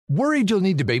Worried you'll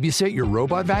need to babysit your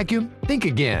robot vacuum? Think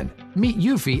again. Meet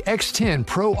Eufy X10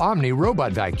 Pro Omni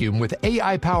Robot Vacuum with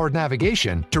AI-powered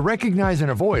navigation to recognize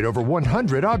and avoid over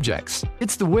 100 objects.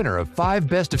 It's the winner of 5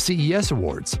 Best of CES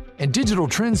awards. And Digital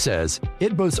Trends says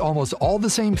it boasts almost all the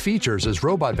same features as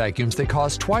robot vacuums that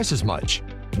cost twice as much.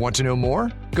 Want to know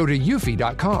more? Go to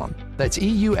eufy.com. That's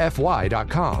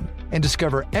EUFY.com. And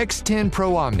discover X10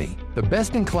 Pro Omni, the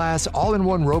best-in-class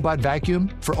all-in-one robot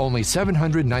vacuum for only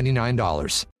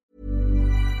 $799.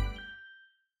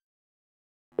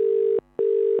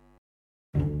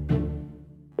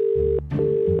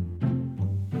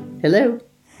 Hello.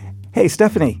 Hey,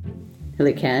 Stephanie.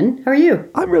 Hello, Ken. How are you?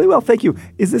 I'm really well, thank you.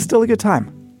 Is this still a good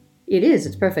time? It is.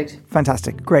 It's perfect.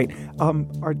 Fantastic. Great.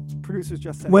 Our producers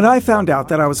just said... When I found out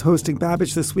that I was hosting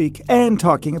Babbage this week and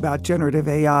talking about generative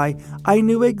AI, I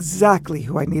knew exactly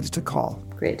who I needed to call.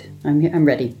 Great. I'm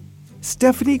ready.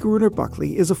 Stephanie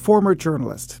Gruner-Buckley is a former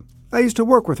journalist. I used to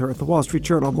work with her at the Wall Street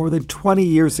Journal more than 20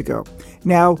 years ago.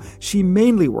 Now, she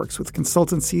mainly works with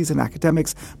consultancies and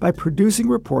academics by producing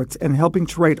reports and helping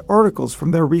to write articles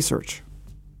from their research.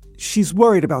 She's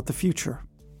worried about the future.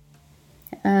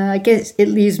 I guess it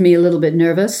leaves me a little bit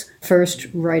nervous. First,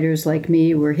 writers like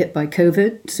me were hit by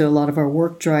COVID, so a lot of our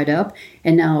work dried up.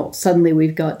 And now suddenly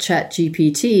we've got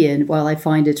ChatGPT. And while I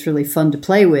find it's really fun to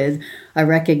play with, I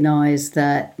recognize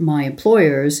that my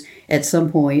employers at some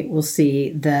point will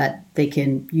see that they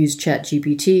can use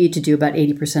ChatGPT to do about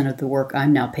 80% of the work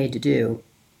I'm now paid to do.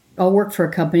 I'll work for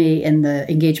a company and the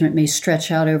engagement may stretch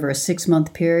out over a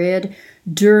 6-month period.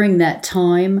 During that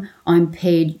time, I'm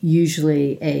paid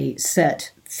usually a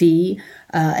set fee,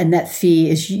 and that fee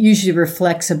usually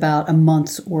reflects about a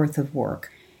month's worth of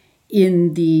work.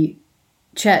 In the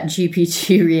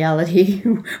ChatGPT reality,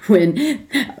 when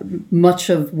much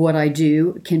of what I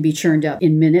do can be churned out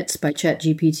in minutes by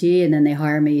ChatGPT, and then they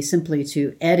hire me simply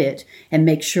to edit and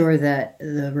make sure that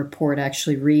the report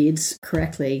actually reads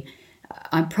correctly,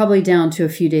 I'm probably down to a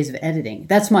few days of editing.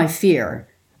 That's my fear.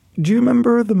 Do you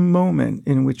remember the moment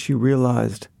in which you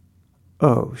realized,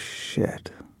 oh, shit?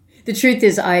 The truth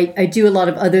is I do a lot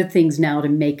of other things now to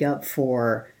make up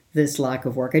for this lack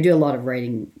of work. I do a lot of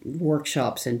writing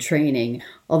workshops and training.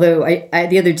 Although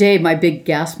the other day, my big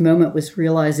gasp moment was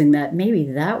realizing that maybe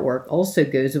that work also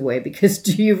goes away because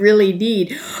do you really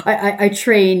need... I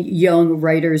train young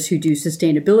writers who do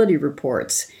sustainability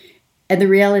reports. And the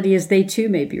reality is they too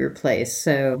may be replaced.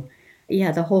 So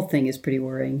yeah, the whole thing is pretty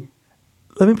worrying.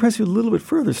 Let me press you a little bit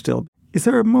further still. Is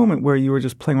there a moment where you were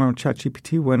just playing around with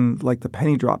ChatGPT when, like, the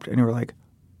penny dropped and you were like,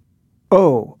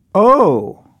 oh.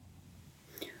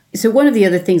 So one of the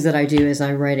other things that I do is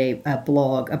I write a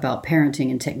blog about parenting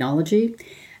and technology.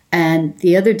 And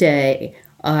the other day,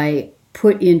 I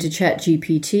put into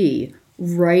ChatGPT,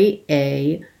 write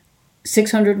a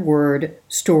 600-word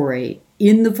story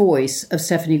in the voice of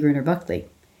Stephanie Gruner-Buckley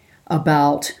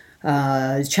about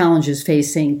challenges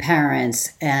facing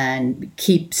parents and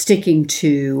keep sticking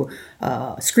to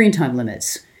screen time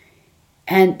limits.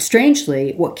 And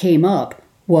strangely, what came up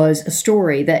was a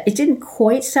story that it didn't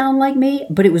quite sound like me,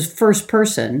 but it was first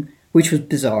person, which was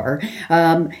bizarre.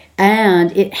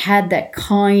 And it had that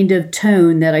kind of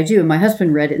tone that I do. And my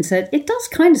husband read it and said, it does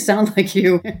kind of sound like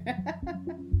you.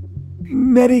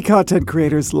 Many content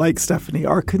creators like Stephanie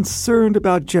are concerned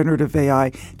about generative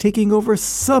AI taking over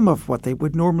some of what they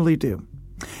would normally do.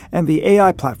 And the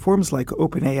AI platforms like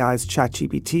OpenAI's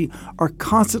ChatGPT are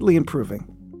constantly improving.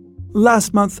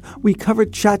 Last month, we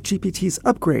covered ChatGPT's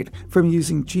upgrade from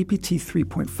using GPT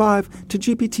 3.5 to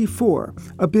GPT 4,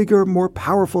 a bigger, more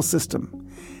powerful system.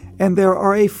 And there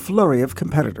are a flurry of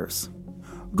competitors.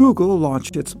 Google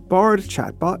launched its Bard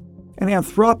chatbot, and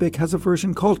Anthropic has a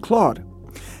version called Claude.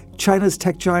 China's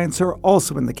tech giants are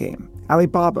also in the game.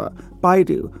 Alibaba,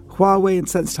 Baidu, Huawei, and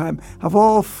SenseTime have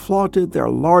all flaunted their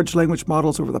large language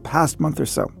models over the past month or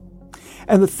so.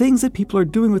 And the things that people are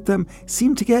doing with them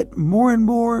seem to get more and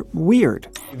more weird.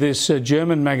 This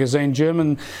German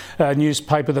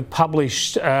newspaper that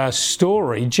published a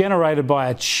story generated by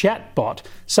a chatbot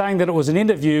saying that it was an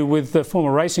interview with the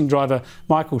former racing driver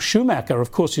Michael Schumacher,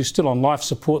 of course, who's still on life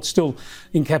support, still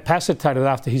incapacitated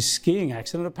after his skiing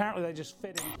accident. Apparently they just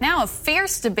fed him. Now a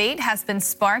fierce debate has been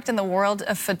sparked in the world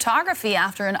of photography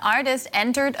after an artist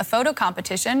entered a photo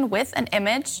competition with an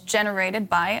image generated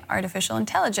by artificial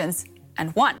intelligence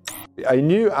and won. A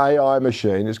new AI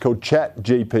machine is called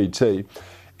ChatGPT.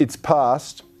 It's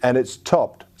passed and it's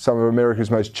topped some of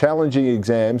America's most challenging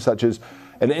exams, such as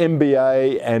an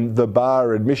MBA and the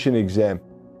bar admission exam.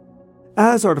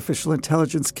 As artificial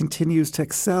intelligence continues to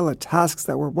excel at tasks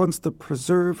that were once the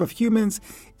preserve of humans,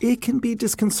 it can be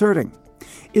disconcerting.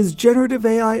 Is generative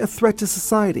AI a threat to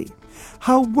society?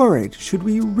 How worried should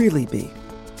we really be?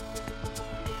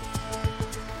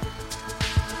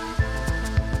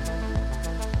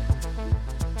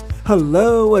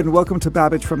 Hello, and welcome to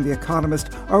Babbage from The Economist,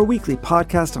 our weekly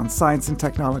podcast on science and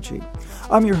technology.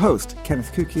 I'm your host,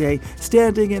 Kenneth Cukier,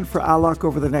 standing in for Alok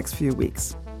over the next few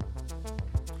weeks.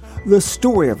 The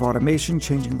story of automation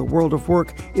changing the world of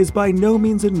work is by no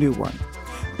means a new one.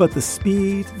 But the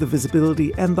speed, the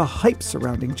visibility, and the hype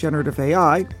surrounding generative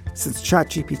AI, since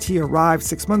ChatGPT arrived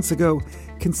 6 months ago,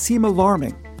 can seem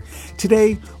alarming.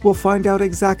 Today, we'll find out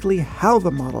exactly how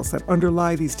the models that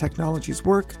underlie these technologies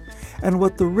work, and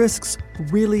what the risks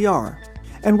really are.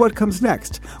 And what comes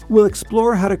next? We'll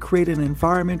explore how to create an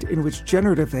environment in which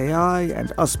generative AI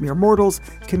and us mere mortals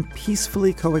can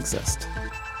peacefully coexist.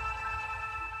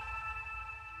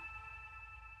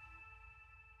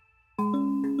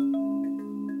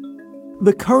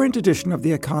 The current edition of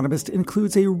The Economist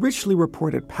includes a richly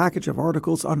reported package of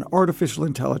articles on artificial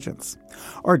intelligence.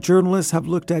 Our journalists have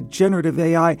looked at generative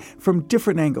AI from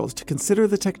different angles to consider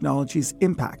the technology's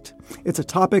impact. It's a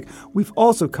topic we've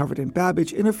also covered in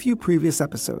Babbage in a few previous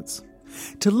episodes.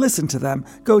 To listen to them,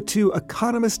 go to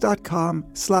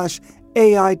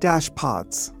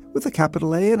economist.com/AI-pods with a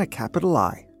capital A and a capital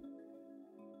I.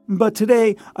 But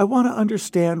today, I want to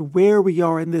understand where we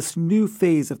are in this new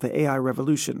phase of the AI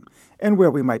revolution and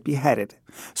where we might be headed.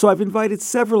 So I've invited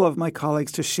several of my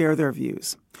colleagues to share their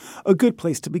views. A good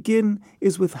place to begin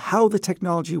is with how the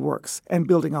technology works, and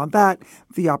building on that,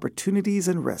 the opportunities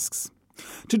and risks.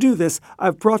 To do this,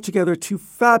 I've brought together two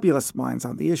fabulous minds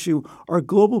on the issue, our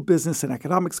global business and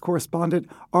economics correspondent,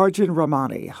 Arjun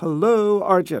Ramani. Hello,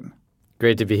 Arjun.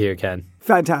 Great to be here, Ken.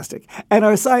 Fantastic. And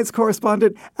our science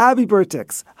correspondent, Abby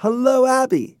Bertix. Hello,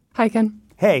 Abby. Hi, Ken.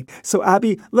 Hey, so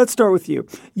Abby, let's start with you.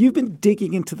 You've been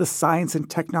digging into the science and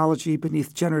technology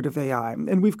beneath generative AI,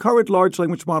 and we've covered large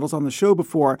language models on the show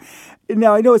before.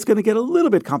 Now, I know it's going to get a little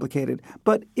bit complicated,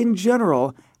 but in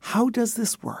general, how does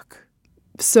this work?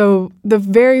 So the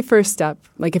very first step,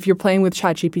 like if you're playing with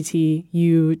ChatGPT,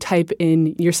 you type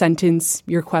in your sentence,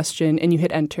 your question, and you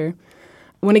hit enter.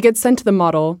 When it gets sent to the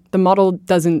model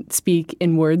doesn't speak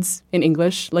in words in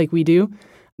English like we do.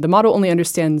 The model only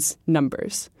understands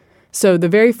numbers. So the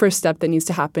very first step that needs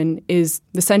to happen is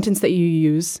the sentence that you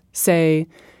use. Say,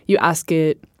 you ask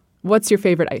it, what's your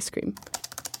favorite ice cream?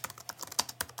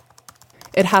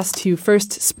 It has to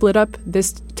first split up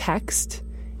this text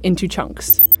into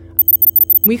chunks.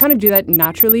 We kind of do that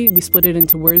naturally. We split it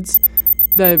into words.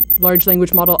 The large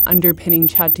language model underpinning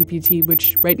ChatGPT,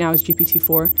 which right now is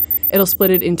GPT-4, it'll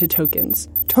split it into tokens.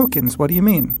 Tokens, what do you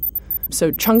mean?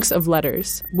 So chunks of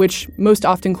letters, which most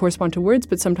often correspond to words,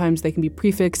 but sometimes they can be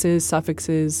prefixes,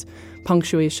 suffixes,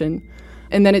 punctuation.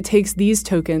 And then it takes these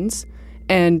tokens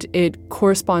and it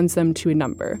corresponds them to a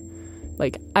number.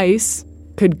 Like ice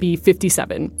could be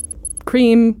 57.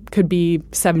 Cream could be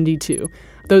 72.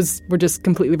 Those were just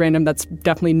completely random. That's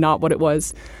definitely not what it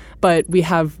was. But we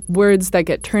have words that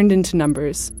get turned into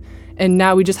numbers. And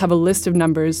now we just have a list of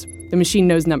numbers. The machine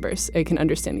knows numbers. It can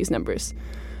understand these numbers.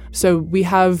 So we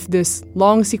have this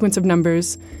long sequence of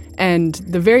numbers. And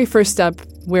the very first step,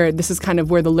 where this is kind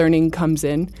of where the learning comes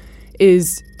in,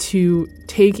 is to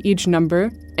take each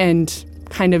number and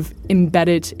kind of embed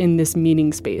it in this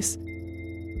meaning space.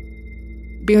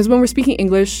 Because when we're speaking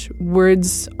English,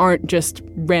 words aren't just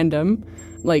random.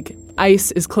 Like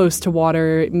ice is close to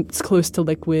water, it's close to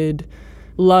liquid.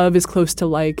 Love is close to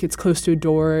like, it's close to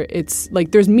adore. It's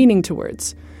like there's meaning to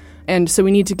words. And so we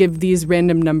need to give these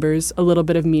random numbers a little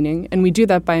bit of meaning. And we do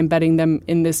that by embedding them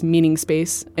in this meaning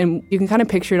space. And you can kind of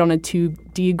picture it on a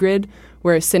 2D grid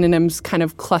where synonyms kind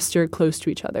of cluster close to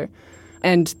each other.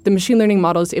 And the machine learning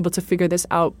model is able to figure this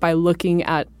out by looking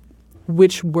at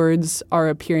which words are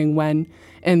appearing when.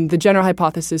 And the general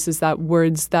hypothesis is that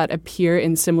words that appear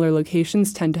in similar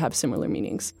locations tend to have similar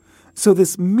meanings. So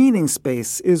this meaning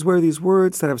space is where these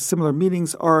words that have similar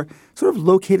meanings are sort of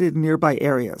located in nearby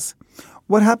areas.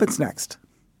 What happens next?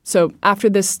 So after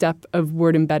this step of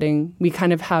word embedding, we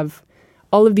kind of have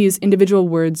all of these individual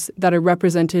words that are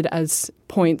represented as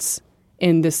points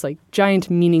in this like giant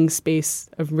meaning space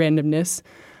of randomness.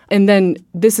 And then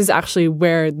this is actually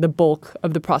where the bulk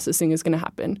of the processing is going to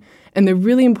happen. And the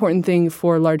really important thing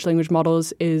for large language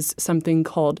models is something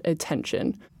called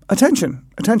attention. Attention.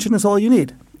 Attention is all you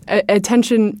need.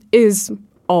 Attention is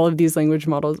all of these language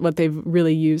models, what they've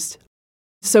really used.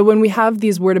 So when we have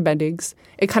these word embeddings,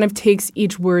 it kind of takes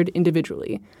each word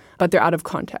individually, but they're out of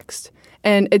context.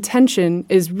 And attention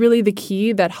is really the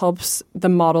key that helps the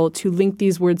model to link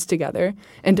these words together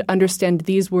and to understand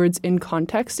these words in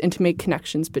context and to make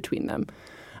connections between them.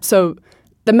 So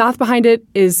the math behind it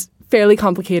is fairly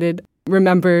complicated.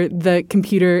 remember the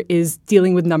computer is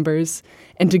dealing with numbers,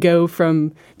 and to go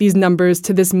from these numbers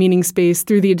to this meaning space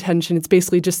through the attention, it's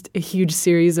basically just a huge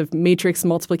series of matrix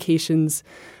multiplications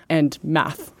and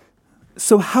math.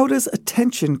 So how does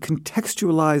attention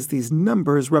contextualize these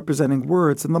numbers representing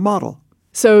words in the model?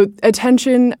 So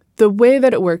attention, the way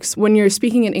that it works, when you're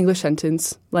speaking an English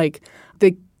sentence, like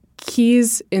the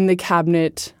keys in the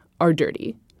cabinet are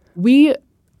dirty, we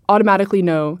automatically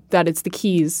know that it's the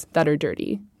keys that are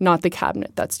dirty, not the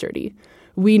cabinet that's dirty.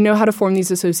 We know how to form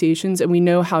these associations and we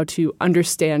know how to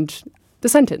understand the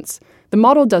sentence. The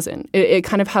model doesn't. It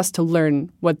kind of has to learn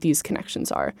what these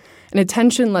connections are. And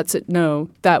attention lets it know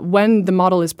that when the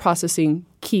model is processing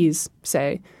keys,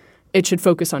 say, it should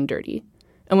focus on dirty.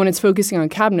 And when it's focusing on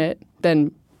cabinet,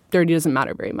 then dirty doesn't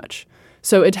matter very much.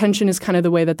 So attention is kind of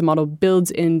the way that the model builds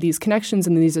in these connections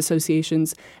and these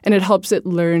associations, and it helps it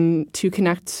learn to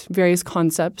connect various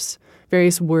concepts,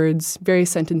 various words,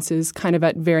 various sentences, kind of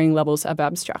at varying levels of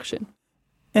abstraction.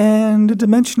 And a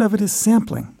dimension of it is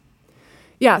sampling.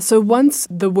 Yeah, so once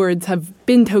the words have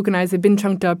been tokenized, they've been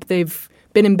chunked up, they've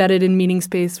been embedded in meaning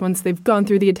space, once they've gone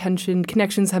through the attention,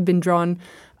 connections have been drawn,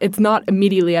 it's not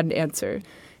immediately at an answer.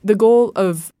 The goal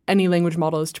of any language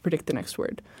model is to predict the next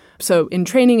word. So in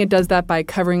training, it does that by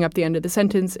covering up the end of the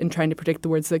sentence and trying to predict the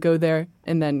words that go there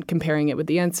and then comparing it with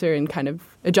the answer and kind of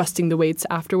adjusting the weights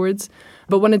afterwards.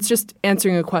 But when it's just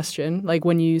answering a question, like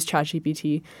when you use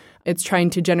ChatGPT, it's trying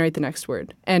to generate the next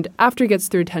word. And after it gets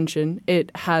through attention,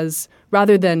 it has,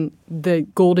 rather than the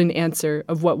golden answer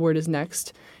of what word is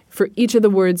next, for each of the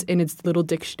words in its little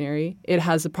dictionary, it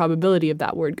has a probability of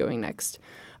that word going next.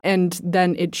 And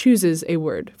then it chooses a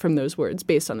word from those words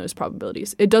based on those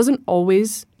probabilities. It doesn't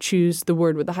always choose the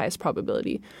word with the highest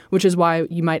probability, which is why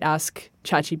you might ask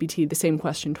ChatGPT the same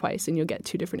question twice and you'll get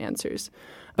two different answers.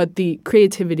 But the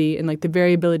creativity and like the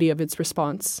variability of its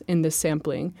response in this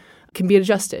sampling can be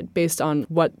adjusted based on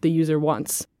what the user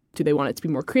wants. Do they want it to be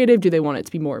more creative? Do they want it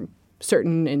to be more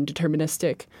certain and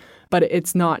deterministic? But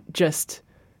it's not just,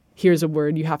 here's a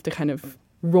word, you have to kind of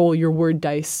roll your word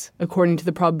dice according to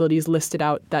the probabilities listed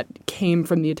out that came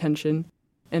from the attention.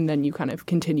 And then you kind of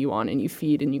continue on and you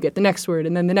feed and you get the next word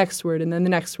and then the next word and then the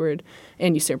next word,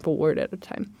 and you sample word at a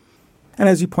time. And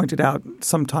as you pointed out,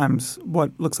 sometimes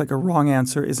what looks like a wrong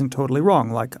answer isn't totally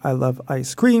wrong, like I love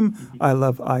ice cream, I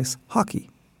love ice hockey.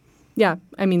 Yeah,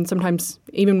 I mean, sometimes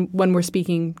even when we're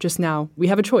speaking just now, we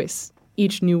have a choice.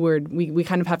 Each new word, we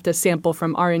kind of have to sample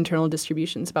from our internal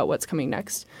distributions about what's coming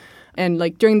next. And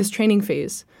like during this training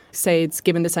phase, say it's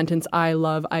given the sentence, I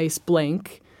love ice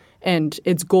blank, and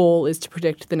its goal is to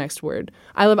predict the next word.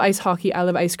 I love ice hockey, I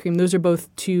love ice cream. Those are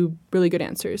both two really good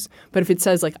answers. But if it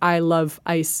says like, I love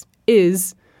ice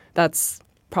is, that's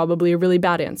probably a really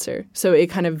bad answer. So it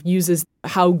kind of uses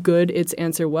how good its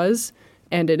answer was,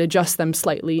 and it adjusts them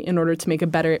slightly in order to make a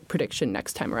better prediction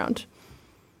next time around.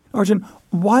 Arjun,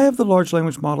 why have the large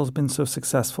language models been so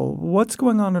successful? What's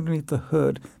going on underneath the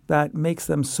hood that makes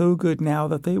them so good now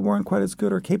that they weren't quite as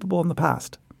good or capable in the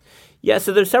past? Yeah,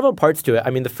 so there's several parts to it. I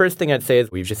mean, the first thing I'd say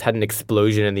is we've just had an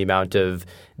explosion in the amount of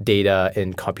data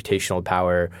and computational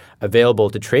power available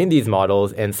to train these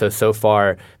models. And so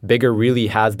far, bigger really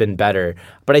has been better.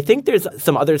 But I think there's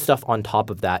some other stuff on top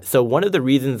of that. So one of the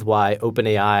reasons why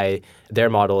OpenAI,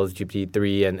 their model is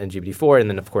GPT-3 and GPT-4, and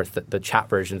then, of course, the chat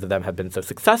versions of them have been so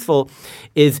successful,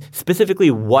 is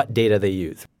specifically what data they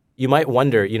use. You might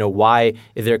wonder, why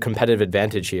is there a competitive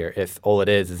advantage here if all it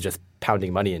is just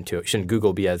pounding money into it? Shouldn't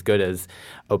Google be as good as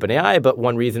OpenAI? But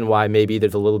one reason why maybe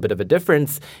there's a little bit of a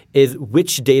difference is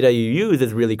which data you use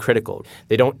is really critical.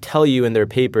 They don't tell you in their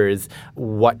papers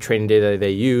what training data they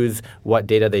use, what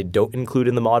data they don't include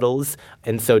in the models.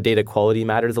 And so data quality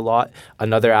matters a lot.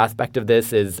 Another aspect of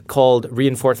this is called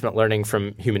reinforcement learning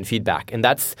from human feedback. And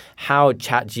that's how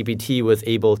ChatGPT was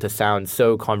able to sound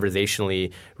so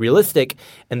conversationally realistic.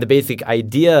 And the basic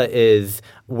idea is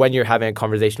when you're having a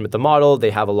conversation with the model, they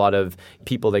have a lot of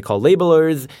people they call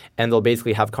labelers, and they'll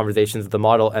basically have conversations with the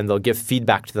model, and they'll give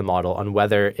feedback to the model on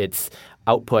whether its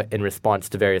output in response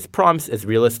to various prompts is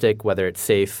realistic, whether it's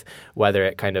safe, whether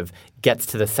it kind of gets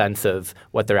to the sense of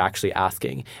what they're actually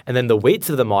asking. And then the weights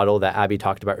of the model that Abby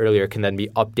talked about earlier can then be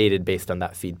updated based on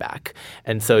that feedback.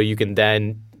 And so you can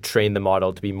then train the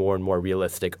model to be more and more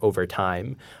realistic over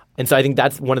time. And so I think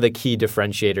that's one of the key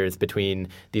differentiators between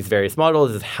these various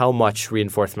models is how much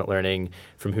reinforcement learning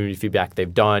from human feedback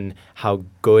they've done, how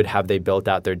good have they built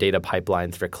out their data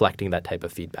pipelines for collecting that type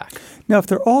of feedback. Now, if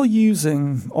they're all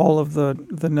using all of the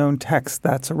known text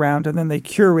that's around and then they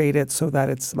curate it so that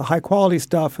it's the high-quality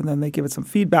stuff and then they give it some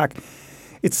feedback,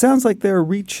 it sounds like they're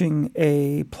reaching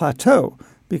a plateau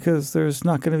because there's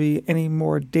not going to be any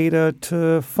more data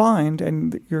to find,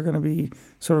 and you're going to be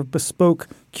sort of bespoke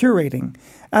curating.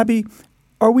 Abby,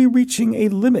 are we reaching a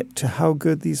limit to how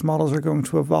good these models are going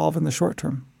to evolve in the short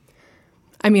term?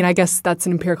 I mean, I guess that's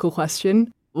an empirical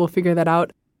question. We'll figure that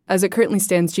out. As it currently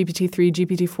stands, GPT-3,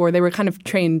 GPT-4, they were kind of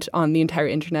trained on the entire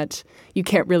internet. You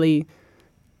can't really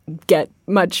get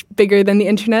much bigger than the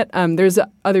internet. There's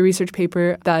other research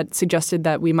paper that suggested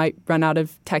that we might run out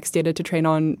of text data to train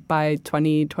on by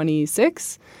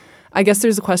 2026. I guess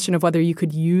there's a question of whether you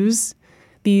could use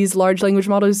these large language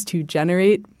models to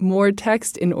generate more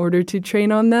text in order to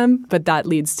train on them, but that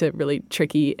leads to really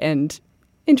tricky and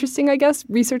interesting, I guess,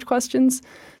 research questions.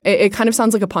 It kind of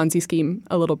sounds like a Ponzi scheme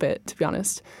a little bit, to be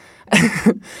honest.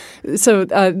 So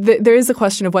there is a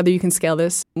question of whether you can scale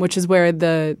this, which is where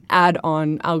the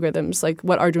add-on algorithms, like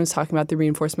what Arjun was talking about, the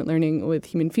reinforcement learning with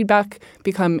human feedback,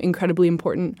 become incredibly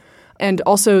important. And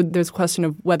also there's a question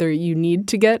of whether you need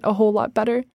to get a whole lot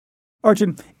better.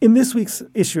 Arjun, in this week's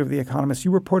issue of The Economist,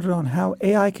 you reported on how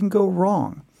AI can go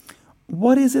wrong.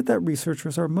 What is it that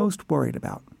researchers are most worried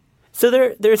about? So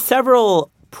there are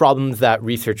several problems that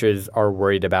researchers are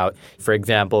worried about. For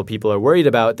example, people are worried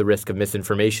about the risk of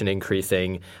misinformation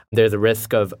increasing. There's a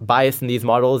risk of bias in these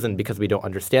models, and because we don't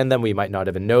understand them, we might not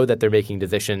even know that they're making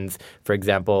decisions, for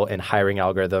example, in hiring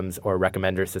algorithms or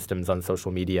recommender systems on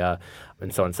social media,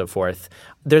 and so on and so forth.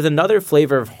 There's another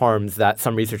flavor of harms that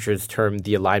some researchers term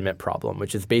the alignment problem,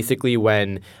 which is basically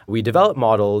when we develop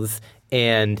models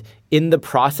and in the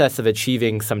process of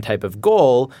achieving some type of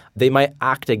goal, they might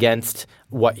act against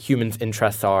what humans'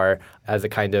 interests are as a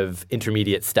kind of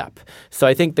intermediate step. So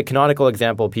I think the canonical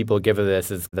example people give of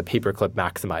this is the paperclip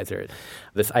maximizer.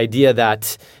 This idea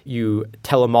that you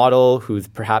tell a model who's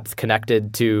perhaps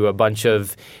connected to a bunch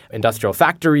of industrial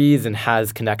factories and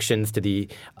has connections to the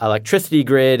electricity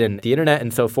grid and the internet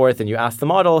and so forth, and you ask the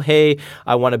model, hey,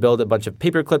 I want to build a bunch of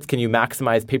paperclips. Can you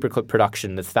maximize paperclip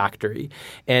production in this factory?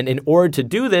 And in order to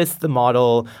do this, the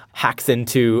model hacks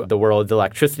into the world's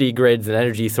electricity grids and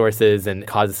energy sources and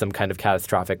causes some kind of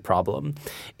catastrophic problem.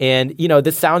 And,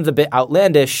 this sounds a bit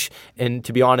outlandish. And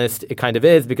to be honest, it kind of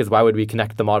is, because why would we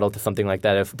connect the model to something like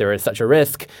that if there is such a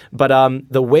risk? But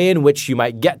the way in which you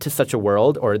might get to such a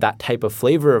world or that type of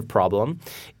flavor of problem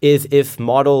is if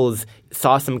models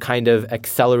saw some kind of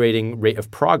accelerating rate of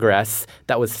progress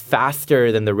that was faster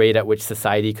than the rate at which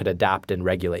society could adapt and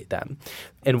regulate them.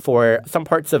 And for some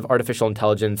parts of artificial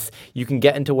intelligence, you can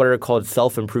get into what are called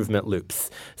self-improvement loops.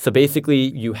 So basically,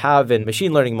 you have a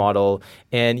machine learning model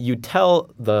and you tell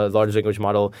the large language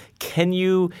model, can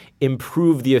you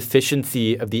improve the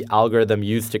efficiency of the algorithm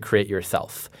used to create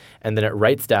yourself? And then it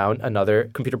writes down another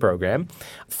computer program,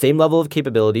 same level of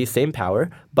capability, same power,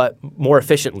 but more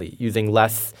efficiently, using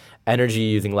less energy,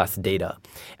 using less data.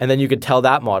 And then you could tell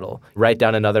that model, write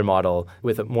down another model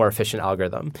with a more efficient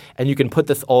algorithm. And you can put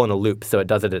this all in a loop so it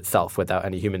does it itself without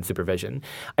any human supervision.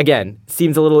 Again,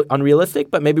 seems a little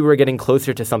unrealistic, but maybe we're getting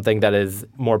closer to something that is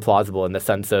more plausible in the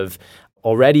sense of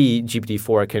already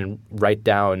GPT-4 can write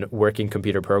down working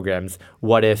computer programs.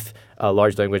 What if a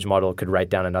large language model could write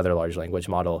down another large language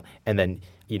model and then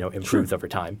improves over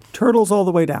time? Turtles all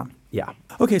the way down. Yeah.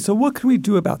 Okay, so what can we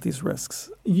do about these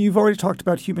risks? You've already talked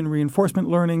about human reinforcement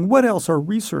learning. What else are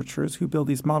researchers who build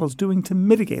these models doing to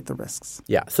mitigate the risks?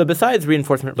 Yeah, so besides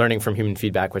reinforcement learning from human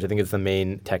feedback, which I think is the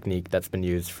main technique that's been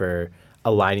used for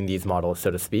aligning these models,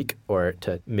 so to speak, or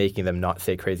to making them not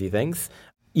say crazy things,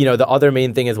 the other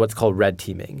main thing is what's called red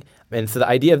teaming. And so the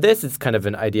idea of this is kind of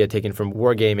an idea taken from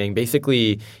wargaming.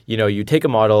 Basically, you take a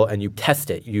model and you test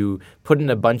it. You put in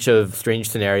a bunch of strange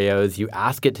scenarios. You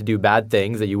ask it to do bad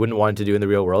things that you wouldn't want it to do in the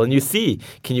real world. And you see,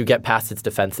 can you get past its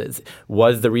defenses?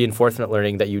 Was the reinforcement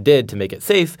learning that you did to make it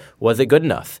safe, was it good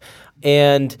enough?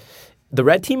 And the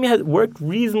red teaming has worked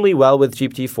reasonably well with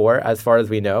GPT-4 as far as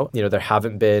we know. There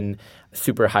haven't been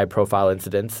super high-profile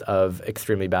incidents of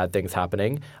extremely bad things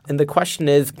happening. And the question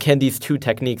is, can these two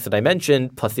techniques that I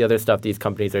mentioned, plus the other stuff these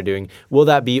companies are doing, will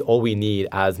that be all we need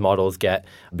as models get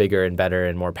bigger and better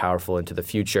and more powerful into the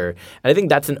future? And I think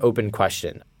that's an open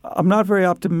question. I'm not very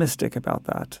optimistic about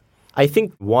that. I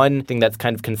think one thing that's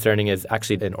kind of concerning is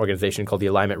actually an organization called the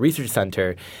Alignment Research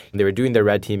Center. They were doing their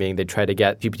red teaming. They tried to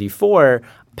get GPT-4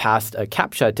 past a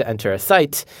CAPTCHA to enter a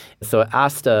site. So it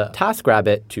asked a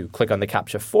TaskRabbit to click on the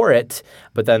CAPTCHA for it.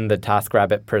 But then the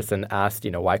TaskRabbit person asked,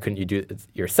 why couldn't you do it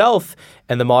yourself?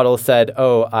 And the model said,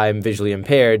 oh, I'm visually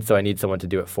impaired, so I need someone to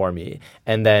do it for me.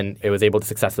 And then it was able to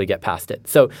successfully get past it.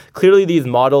 So clearly these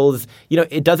models,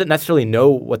 it doesn't necessarily know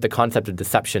what the concept of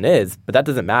deception is, but that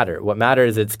doesn't matter. What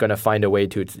matters is it's going to find a way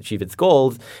to achieve its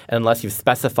goals. And unless you've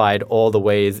specified all the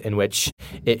ways in which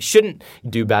it shouldn't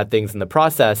do bad things in the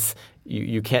process,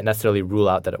 you can't necessarily rule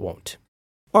out that it won't.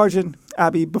 Arjun,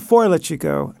 Abby, before I let you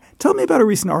go, tell me about a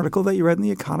recent article that you read in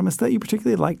The Economist that you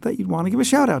particularly liked that you'd want to give a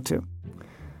shout out to.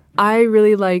 I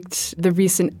really liked the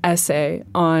recent essay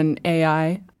on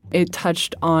AI. It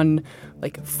touched on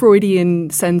Freudian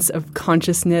sense of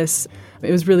consciousness.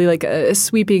 It was really a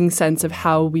sweeping sense of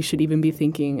how we should even be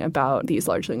thinking about these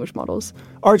large language models.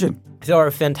 Arjun. So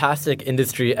our fantastic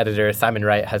industry editor, Simon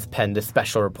Wright, has penned a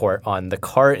special report on the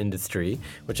car industry,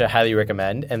 which I highly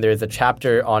recommend. And there's a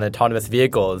chapter on autonomous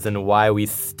vehicles and why we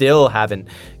still haven't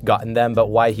gotten them, but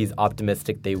why he's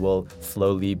optimistic they will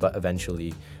slowly but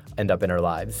eventually end up in our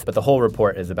lives. But the whole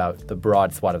report is about the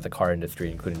broad swath of the car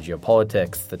industry, including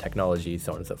geopolitics, the technology,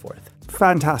 so on and so forth.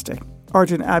 Fantastic.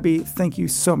 Arjun, Abby, thank you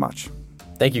so much.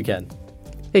 Thank you, Ken.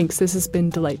 Thanks. This has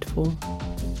been delightful.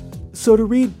 So to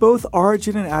read both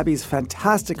Arjun and Abby's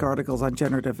fantastic articles on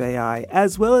generative AI,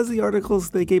 as well as the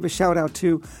articles they gave a shout out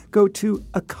to, go to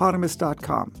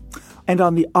economist.com. And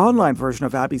on the online version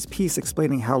of Abby's piece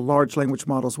explaining how large language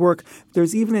models work,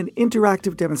 there's even an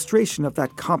interactive demonstration of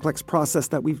that complex process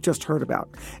that we've just heard about.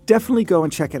 Definitely go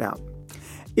and check it out.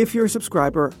 If you're a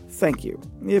subscriber, thank you.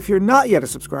 If you're not yet a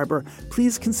subscriber,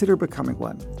 please consider becoming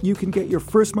one. You can get your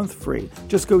first month free.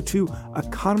 Just go to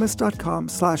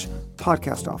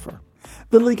economist.com/podcast offer.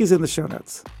 The link is in the show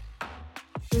notes.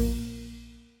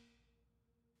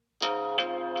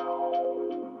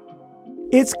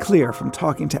 It's clear from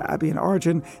talking to Abby and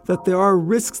Arjun that there are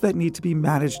risks that need to be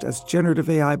managed as generative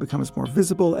AI becomes more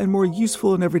visible and more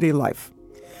useful in everyday life.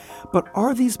 But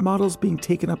are these models being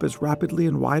taken up as rapidly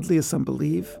and widely as some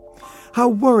believe? How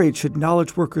worried should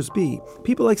knowledge workers be,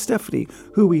 people like Stephanie,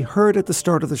 who we heard at the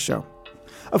start of the show?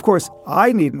 Of course,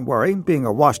 I needn't worry, being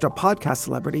a washed-up podcast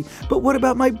celebrity, but what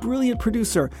about my brilliant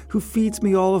producer who feeds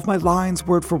me all of my lines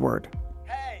word for word?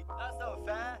 Hey, that's not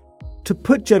fair. To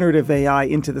put generative AI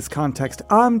into this context,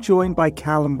 I'm joined by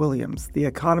Callum Williams, The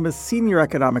Economist senior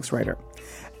economics writer.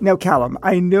 Now, Callum,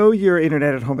 I know your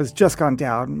internet at home has just gone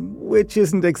down, which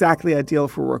isn't exactly ideal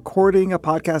for recording a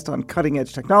podcast on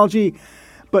cutting-edge technology,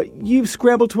 but you've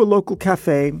scrambled to a local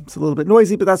cafe. It's a little bit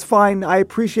noisy, but that's fine. I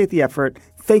appreciate the effort.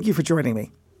 Thank you for joining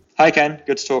me. Hi, Ken.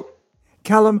 Good to talk.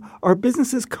 Callum, are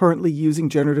businesses currently using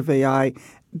generative AI?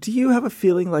 Do you have a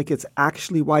feeling like it's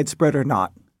actually widespread or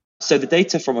not? So the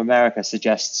data from America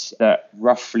suggests that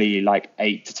roughly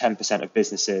 8 to 10% of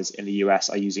businesses in the US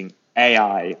are using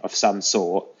AI of some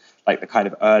sort, like the kind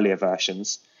of earlier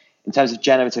versions. In terms of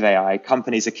generative AI,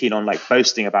 companies are keen on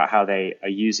boasting about how they are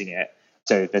using it.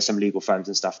 So there's some legal firms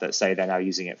and stuff that say they're now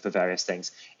using it for various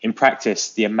things. In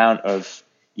practice, the amount of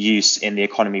use in the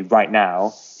economy right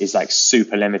now is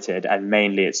super limited, and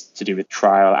mainly it's to do with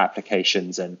trial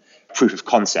applications and proof of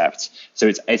concept. So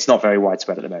it's not very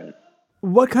widespread at the moment.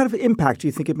 What kind of impact do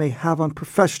you think it may have on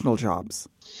professional jobs?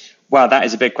 Well, that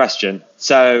is a big question.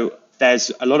 So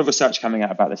there's a lot of research coming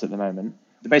out about this at the moment.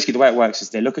 Basically, the way it works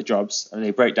is they look at jobs and they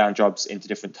break down jobs into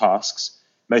different tasks.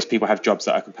 Most people have jobs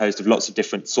that are composed of lots of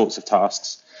different sorts of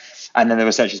tasks. And then the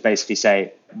researchers basically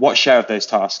say, what share of those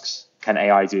tasks can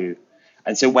AI do?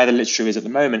 And so where the literature is at the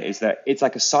moment is that it's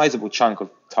a sizable chunk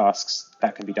of tasks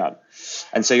that can be done.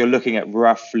 And so you're looking at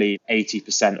roughly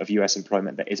 80% of US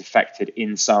employment that is affected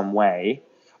in some way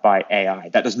by AI.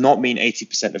 That does not mean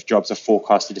 80% of jobs are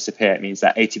forecast to disappear. It means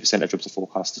that 80% of jobs are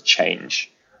forecast to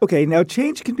change. Okay, now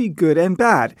change can be good and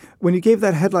bad. When you gave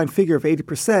that headline figure of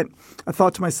 80%, I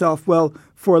thought to myself, well,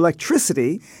 for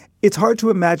electricity, it's hard to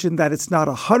imagine that it's not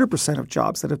 100% of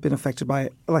jobs that have been affected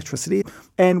by electricity.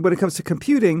 And when it comes to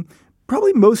computing,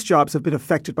 probably most jobs have been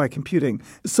affected by computing.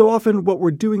 So often what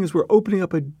we're doing is we're opening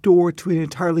up a door to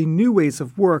entirely new ways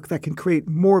of work that can create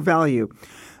more value.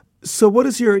 So what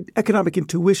does your economic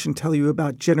intuition tell you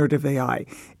about generative AI?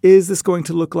 Is this going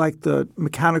to look like the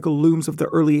mechanical looms of the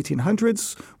early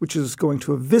 1800s, which is going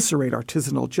to eviscerate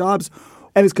artisanal jobs,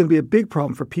 and it's going to be a big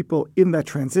problem for people in that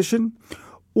transition?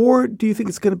 Or do you think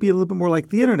it's going to be a little bit more like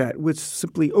the internet, which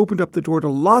simply opened up the door to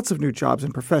lots of new jobs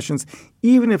and professions,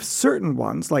 even if certain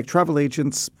ones, like travel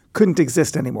agents, couldn't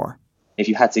exist anymore? If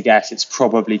you had to guess, it's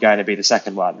probably going to be the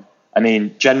second one. I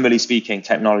mean, generally speaking,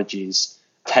 technologies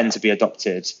tend to be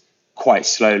adopted quite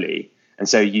slowly. And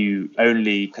so you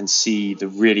only can see the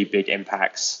really big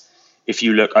impacts if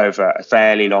you look over a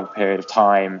fairly long period of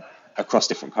time across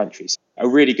different countries. A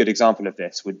really good example of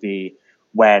this would be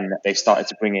when they started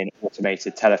to bring in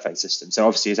automated telephone systems. So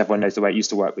obviously, as everyone knows, the way it used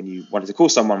to work when you wanted to call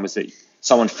someone was that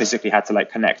someone physically had to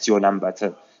connect your number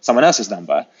to someone else's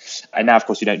number. And now, of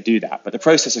course, you don't do that. But the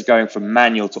process of going from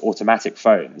manual to automatic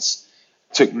phones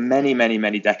took many, many,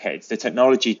 many decades. The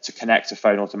technology to connect a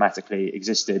phone automatically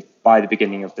existed by the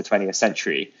beginning of the 20th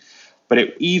century.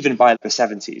 But even by the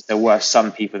 70s, there were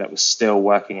some people that were still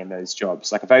working in those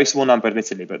jobs. Like a very small number,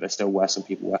 admittedly, but there still were some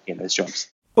people working in those jobs.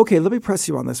 Okay, let me press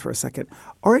you on this for a second.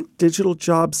 Aren't digital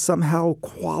jobs somehow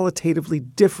qualitatively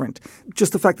different?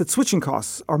 Just the fact that switching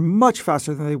costs are much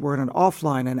faster than they were in an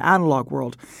offline and analog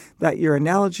world, that your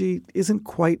analogy isn't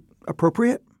quite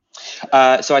appropriate?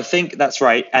 So I think that's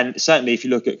right. And certainly if you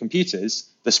look at computers,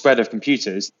 the spread of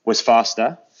computers was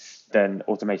faster than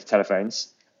automated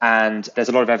telephones. And there's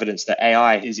a lot of evidence that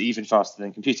AI is even faster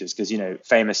than computers because,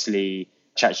 famously,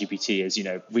 ChatGPT has,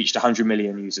 reached 100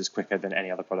 million users quicker than any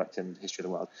other product in the history of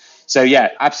the world. So, yeah,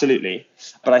 absolutely.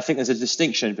 But I think there's a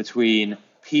distinction between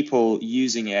people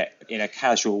using it in a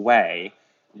casual way,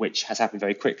 which has happened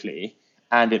very quickly,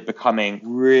 and it becoming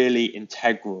really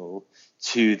integral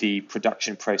to the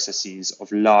production processes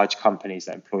of large companies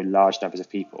that employ large numbers of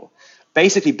people.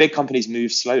 Basically, big companies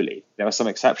move slowly. There are some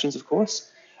exceptions, of course.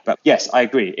 But yes, I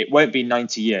agree. It won't be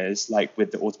 90 years like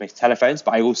with the automated telephones,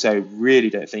 but I also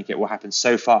really don't think it will happen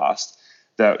so fast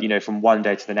that, from one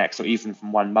day to the next, or even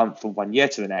from 1 month or 1 year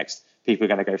to the next, people are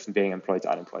going to go from being employed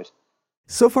to unemployed.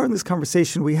 So far in this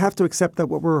conversation, we have to accept that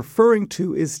what we're referring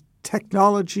to is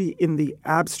technology in the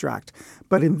abstract.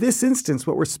 But in this instance,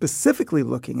 what we're specifically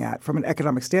looking at from an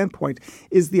economic standpoint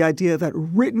is the idea that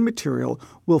written material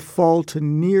will fall to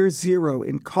near zero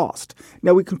in cost.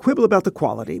 Now, we can quibble about the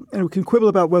quality, and we can quibble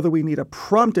about whether we need a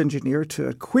prompt engineer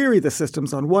to query the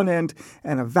systems on one end,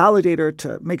 and a validator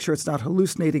to make sure it's not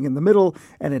hallucinating in the middle,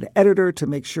 and an editor to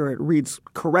make sure it reads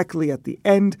correctly at the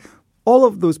end. All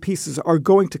of those pieces are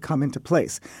going to come into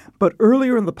place. But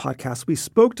earlier in the podcast, we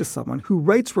spoke to someone who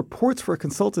writes reports for a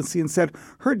consultancy and said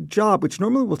her job, which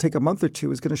normally will take a month or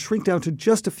two, is going to shrink down to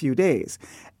just a few days.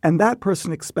 And that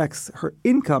person expects her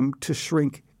income to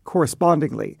shrink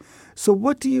correspondingly. So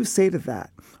what do you say to that?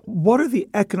 What are the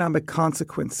economic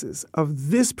consequences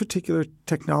of this particular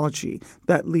technology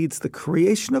that leads the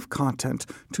creation of content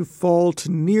to fall to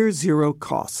near zero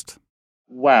cost?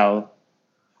 Well,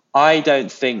 I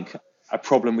don't think a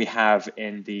problem we have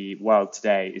in the world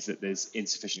today is that there's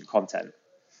insufficient content.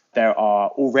 There are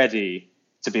already,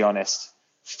 to be honest,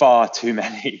 far too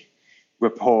many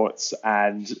reports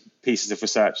and pieces of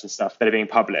research and stuff that are being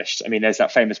published. I mean, there's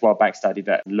that famous World Bank study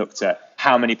that looked at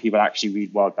how many people actually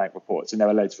read World Bank reports, and there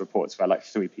were loads of reports where like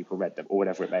 3 people read them or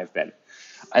whatever it may have been.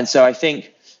 And so I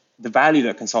think the value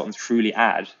that consultants truly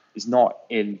add is not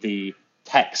in the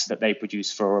text that they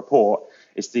produce for a report.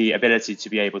 It's the ability to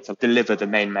be able to deliver the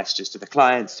main messages to the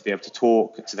clients, to be able to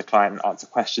talk to the client and answer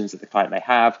questions that the client may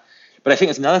have. But I think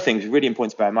there's another thing that's really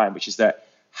important to bear in mind, which is that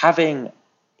having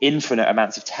infinite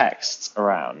amounts of text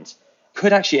around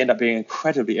could actually end up being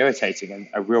incredibly irritating and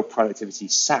a real productivity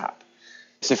sap.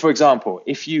 So, for example,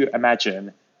 if you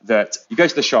imagine that you go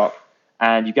to the shop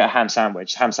and you get a ham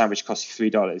sandwich costs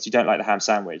you $3, you don't like the ham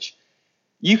sandwich,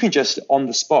 you can just on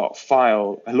the spot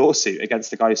file a lawsuit against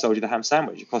the guy who sold you the ham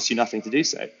sandwich. It costs you nothing to do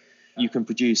so. You can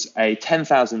produce a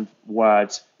 10,000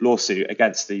 word lawsuit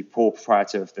against the poor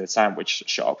proprietor of the sandwich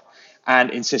shop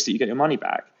and insist that you get your money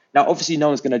back. Now, obviously, no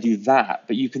one's going to do that,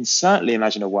 but you can certainly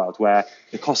imagine a world where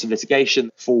the cost of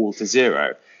litigation fall to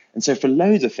zero. And so for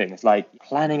loads of things like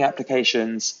planning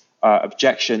applications,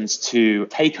 objections to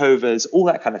takeovers, all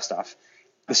that kind of stuff,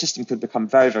 the system could become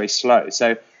very, very slow.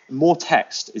 So more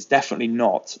text is definitely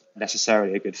not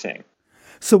necessarily a good thing.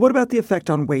 So what about the effect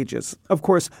on wages? Of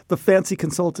course, the fancy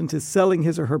consultant is selling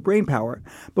his or her brain power.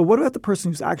 But what about the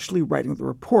person who's actually writing the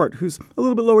report, who's a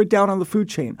little bit lower down on the food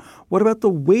chain? What about the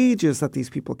wages that these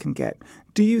people can get?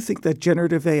 Do you think that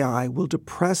generative AI will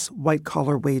depress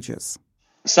white-collar wages?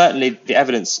 Certainly, the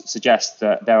evidence suggests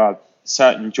that there are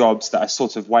certain jobs that are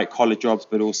sort of white-collar jobs,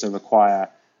 but also require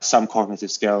some cognitive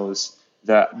skills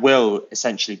that will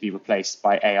essentially be replaced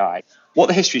by AI. What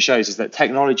the history shows is that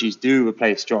technologies do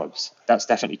replace jobs. That's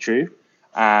definitely true.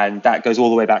 And that goes all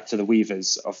the way back to the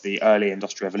weavers of the early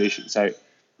industrial revolution. So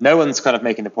no one's kind of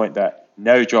making the point that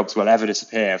no jobs will ever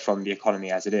disappear from the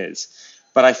economy as it is.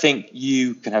 But I think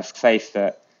you can have faith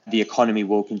that the economy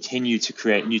will continue to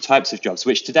create new types of jobs,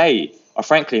 which today are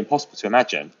frankly impossible to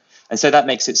imagine. And so that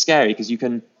makes it scary because you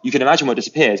can imagine what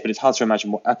disappears, but it's hard to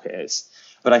imagine what appears.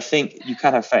 But I think you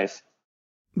can have faith.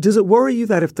 Does it worry you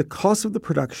that if the cost of the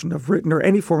production of written or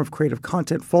any form of creative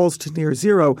content falls to near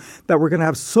zero, that we're going to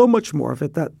have so much more of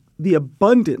it that the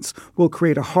abundance will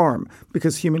create a harm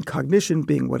because human cognition,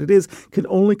 being what it is, can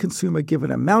only consume a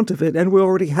given amount of it, and we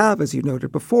already have, as you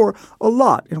noted before, a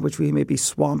lot in which we may be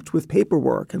swamped with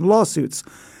paperwork and lawsuits.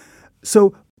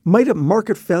 So might a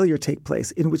market failure take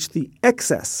place in which the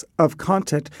excess of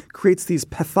content creates these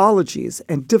pathologies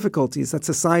and difficulties that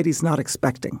society's not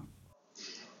expecting?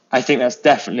 I think that's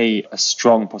definitely a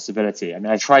strong possibility. I mean,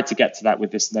 I tried to get to that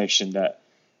with this notion that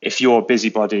if you're a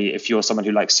busybody, if you're someone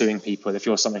who likes suing people, if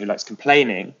you're someone who likes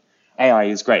complaining, AI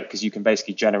is great because you can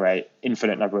basically generate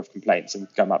infinite number of complaints and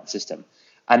gum up the system.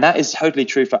 And that is totally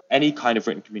true for any kind of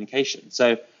written communication.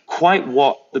 So quite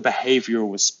what the behavioral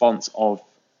response of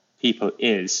people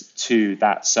is to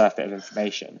that surfeit of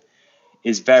information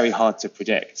is very hard to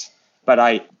predict. But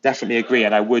I definitely agree,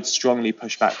 and I would strongly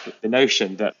push back the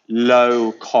notion that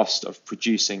low cost of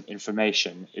producing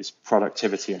information is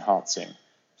productivity enhancing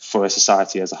for a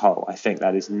society as a whole. I think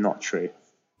that is not true.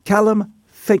 Callum,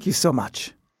 thank you so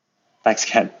much. Thanks,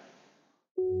 Ken.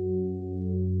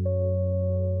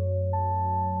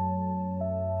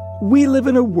 We live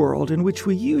in a world in which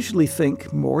we usually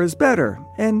think more is better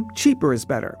and cheaper is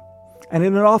better. And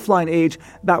in an offline age,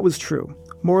 that was true.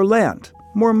 More land,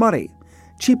 more money,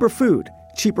 cheaper food,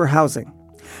 cheaper housing.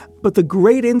 But the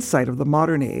great insight of the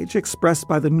modern age, expressed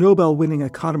by the Nobel-winning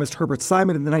economist Herbert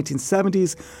Simon in the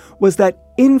 1970s, was that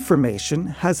information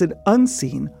has an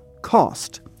unseen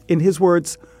cost. In his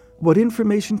words, what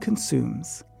information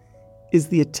consumes is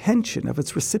the attention of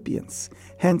its recipients.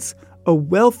 Hence, a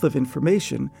wealth of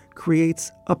information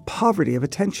creates a poverty of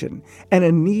attention and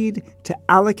a need to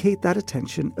allocate that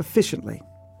attention efficiently.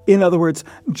 In other words,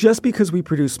 just because we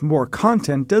produce more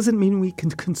content doesn't mean we can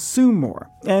consume more,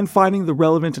 and finding the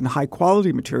relevant and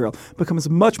high-quality material becomes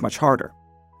much, much harder.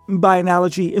 By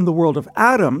analogy, in the world of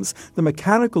atoms, the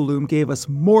mechanical loom gave us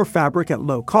more fabric at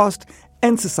low cost,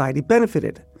 and society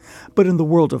benefited. But in the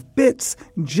world of bits,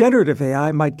 generative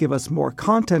AI might give us more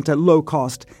content at low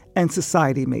cost, and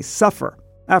society may suffer.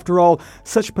 After all,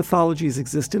 such pathologies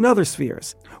exist in other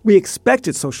spheres. We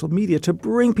expected social media to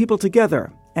bring people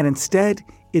together, and instead,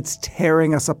 it's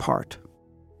tearing us apart.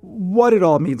 What it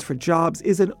all means for jobs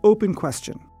is an open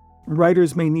question.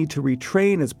 Writers may need to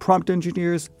retrain as prompt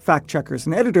engineers, fact-checkers,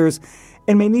 and editors,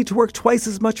 and may need to work twice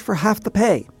as much for half the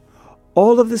pay.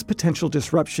 All of this potential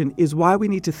disruption is why we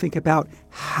need to think about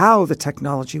how the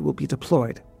technology will be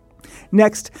deployed.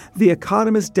 Next, The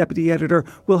Economist deputy editor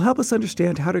will help us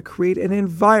understand how to create an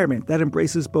environment that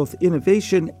embraces both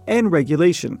innovation and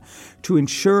regulation to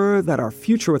ensure that our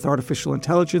future with artificial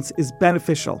intelligence is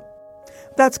beneficial.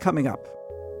 That's coming up.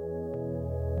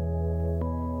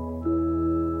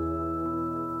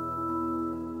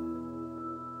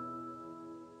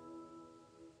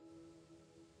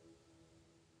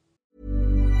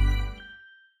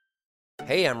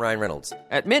 Hey, I'm Ryan Reynolds.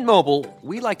 At Mint Mobile,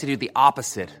 we like to do the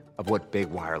opposite of what Big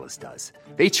Wireless does.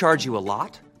 They charge you a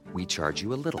lot, we charge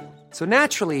you a little. So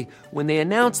naturally, when they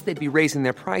announced they'd be raising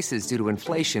their prices due to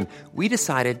inflation, we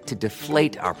decided to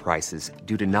deflate our prices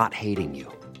due to not hating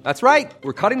you. That's right.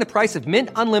 We're cutting the price of Mint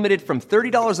Unlimited from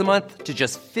 $30 a month to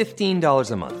just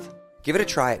 $15 a month. Give it a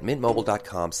try at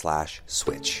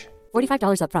mintmobile.com/switch.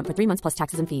 $45 up front for 3 months plus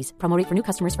taxes and fees. Promo rate for new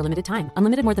customers for limited time.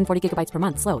 Unlimited more than 40 gigabytes per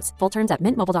month. Slows full terms at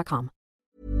mintmobile.com.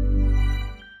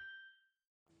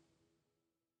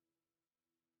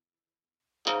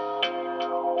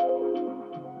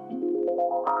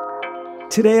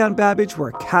 Today on Babbage,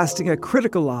 we're casting a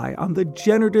critical eye on the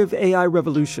generative AI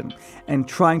revolution and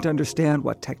trying to understand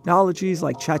what technologies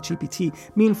like ChatGPT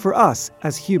mean for us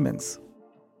as humans.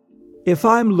 If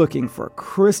I'm looking for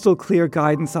crystal clear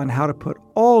guidance on how to put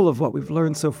all of what we've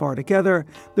learned so far together,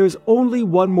 there's only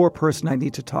one more person I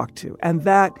need to talk to, and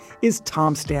that is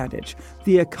Tom Standage,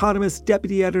 The Economist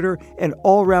deputy editor and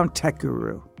all-round tech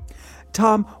guru.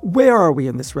 Tom, where are we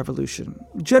in this revolution?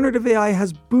 Generative AI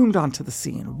has boomed onto the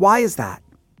scene. Why is that?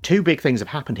 Two big things have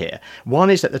happened here. One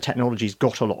is that the technology's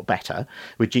got a lot better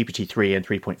with GPT-3 and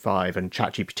 3.5 and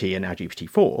ChatGPT and now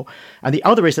GPT-4. And the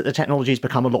other is that the technology's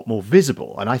become a lot more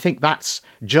visible. And I think that's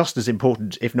just as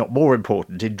important, if not more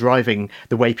important, in driving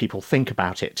the way people think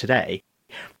about it today.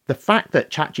 The fact that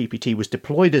ChatGPT was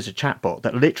deployed as a chatbot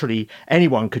that literally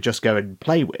anyone could just go and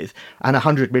play with, and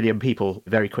 100 million people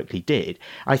very quickly did,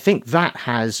 I think that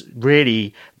has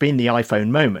really been the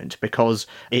iPhone moment, because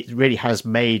it really has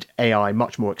made AI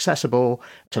much more accessible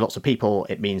to lots of people.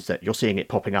 It means that you're seeing it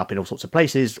popping up in all sorts of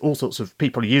places, all sorts of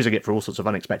people are using it for all sorts of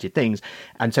unexpected things.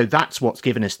 And so that's what's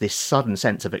given us this sudden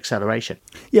sense of acceleration.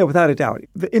 Yeah, without a doubt.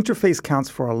 The interface counts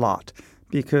for a lot,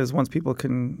 because once people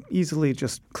can easily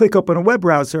just click open a web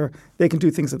browser, they can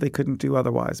do things that they couldn't do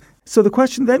otherwise. So the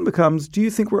question then becomes, do you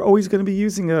think we're always going to be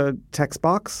using a text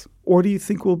box, or do you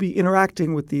think we'll be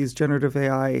interacting with these generative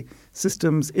AI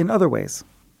systems in other ways?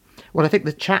 Well, I think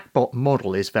the chatbot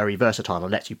model is very versatile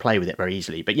and lets you play with it very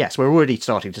easily. But yes, we're already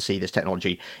starting to see this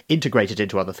technology integrated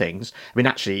into other things. I mean,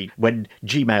 actually, when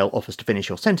Gmail offers to finish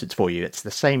your sentence for you, it's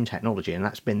the same technology, and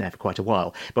that's been there for quite a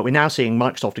while. But we're now seeing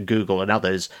Microsoft and Google and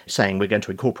others saying we're going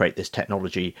to incorporate this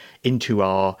technology into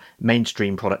our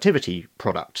mainstream productivity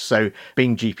product. So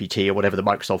Bing GPT, or whatever the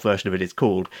Microsoft version of it is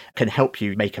called, can help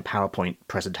you make a PowerPoint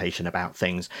presentation about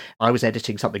things. I was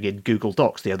editing something in Google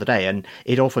Docs the other day, and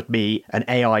it offered me an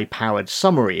AI-powered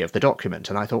summary of the document.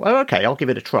 And I thought, oh, okay, I'll give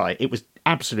it a try. It was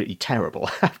absolutely terrible,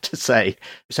 I have to say.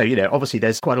 So, obviously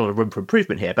there's quite a lot of room for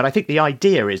improvement here. But I think the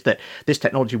idea is that this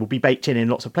technology will be baked in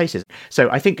lots of places. So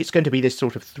I think it's going to be this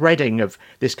sort of threading of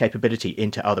this capability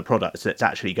into other products that's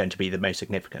actually going to be the most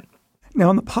significant. Now,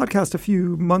 on the podcast a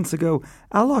few months ago,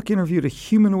 Alok interviewed a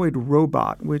humanoid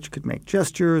robot which could make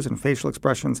gestures and facial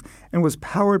expressions and was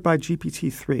powered by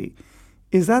GPT-3.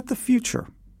 Is that the future?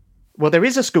 Well, there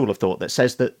is a school of thought that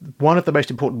says that one of the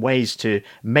most important ways to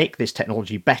make this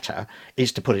technology better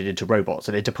is to put it into robots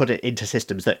and to put it into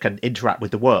systems that can interact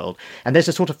with the world. And there's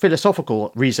a sort of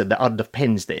philosophical reason that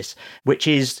underpins this, which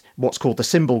is what's called the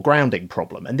symbol grounding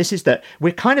problem. And this is that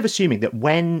we're kind of assuming that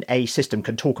when a system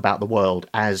can talk about the world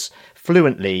as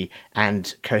fluently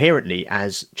and coherently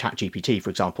as ChatGPT, for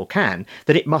example, can,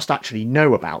 that it must actually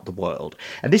know about the world.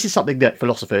 And this is something that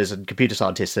philosophers and computer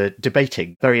scientists are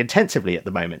debating very intensively at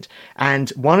the moment. And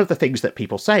one of the things that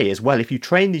people say is, well, if you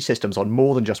train these systems on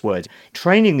more than just words,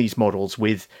 training these models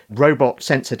with robot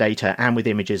sensor data and with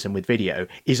images and with video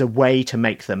is a way to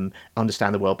make them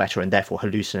understand the world better and therefore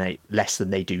hallucinate less than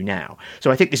they do now.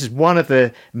 So I think this is one of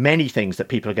the many things that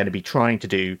people are going to be trying to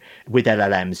do with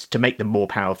LLMs to make them more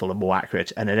powerful and more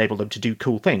accurate and enable them to do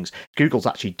cool things. Google's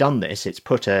actually done this. It's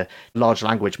put a large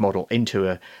language model into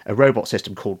a robot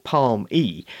system called Palm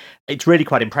E. It's really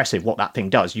quite impressive what that thing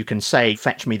does. You can say,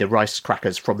 fetch me the rice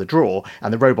crackers from the drawer,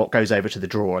 and the robot goes over to the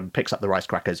drawer and picks up the rice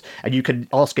crackers. And you can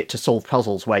ask it to solve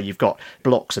puzzles where you've got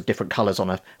blocks of different colours on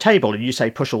a table, and you say,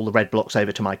 push all the red blocks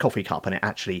over to my coffee cup, and it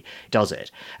actually does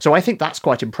it. So I think that's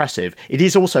quite impressive. It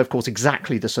is also, of course,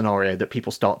 exactly the scenario that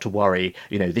people start to worry,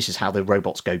 this is how the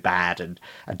robots go bad and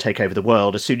take over the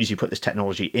world. As soon as you put this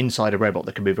technology inside a robot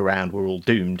that can move around, we're all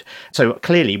doomed. So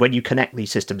clearly, when you connect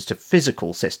these systems to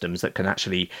physical systems that can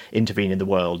actually intervene in the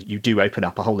world, you do open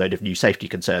up a whole load of new safety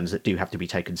concerns that do have to be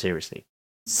taken seriously.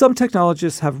 Some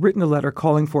technologists have written a letter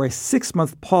calling for a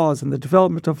 6-month pause in the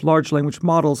development of large language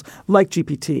models like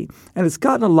GPT, and it's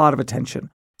gotten a lot of attention.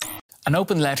 An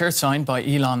open letter signed by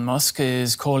Elon Musk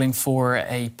is calling for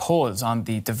a pause on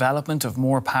the development of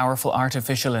more powerful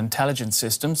artificial intelligence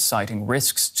systems, citing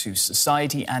risks to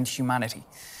society and humanity.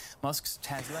 Musk's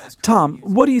Tesla is... Tom,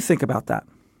 what do you think about that?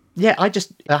 Yeah, I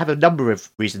have a number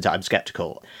of reasons I'm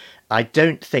sceptical. I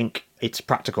don't think it's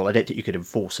practical. I don't think you could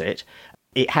enforce it.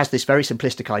 It has this very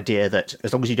simplistic idea that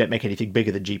as long as you don't make anything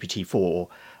bigger than GPT-4,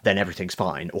 then everything's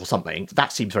fine or something.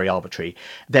 That seems very arbitrary.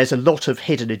 There's a lot of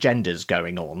hidden agendas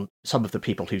going on. Some of the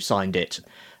people who signed it,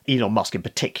 Elon Musk in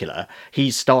particular,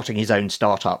 he's starting his own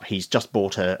startup. He's just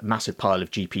bought a massive pile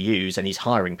of GPUs and he's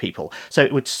hiring people. So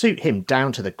it would suit him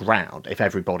down to the ground if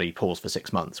everybody paused for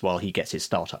 6 months while he gets his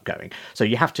startup going. So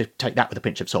you have to take that with a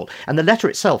pinch of salt. And the letter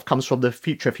itself comes from the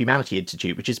Future of Humanity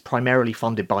Institute, which is primarily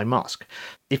funded by Musk.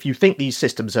 If you think these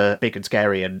systems are big and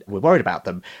scary and we're worried about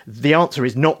them, the answer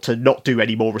is not to not do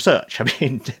any more research. I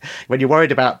mean, when you're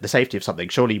worried about the safety of something,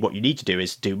 surely what you need to do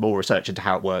is do more research into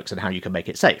how it works and how you can make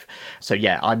it safe. So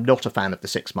yeah, I'm not a fan of the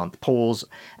 6-month pause,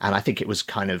 and I think it was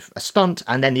kind of a stunt.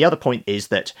 And then the other point is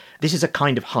that this is a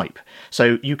kind of hype.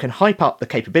 So you can hype up the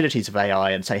capabilities of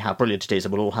AI and say how brilliant it is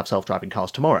and we'll all have self-driving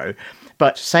cars tomorrow.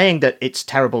 But saying that it's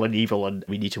terrible and evil and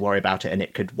we need to worry about it and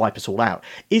it could wipe us all out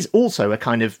is also a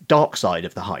kind of dark side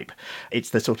of the hype.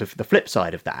 It's the sort of the flip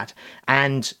side of that.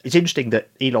 And it's interesting that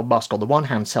Elon Musk, on the one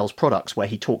hand, sells products where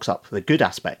he talks up the good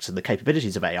aspects and the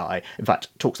capabilities of AI, in fact,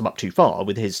 talks them up too far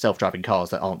with his self-driving cars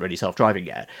that aren't really self-driving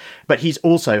yet. But he's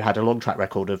also had a long track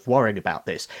record of worrying about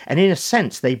this. And in a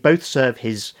sense, they both serve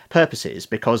his purposes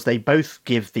because they both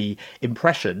give the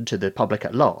impression to the public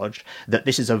at large that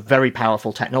this is a very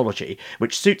powerful technology,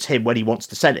 which suits him when he wants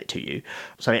to sell it to you.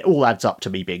 So it all adds up to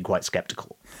me being quite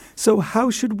sceptical. So how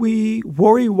should we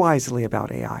worry wisely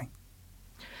about AI?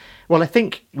 Well, I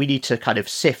think we need to kind of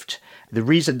sift the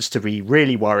reasons to be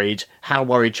really worried, how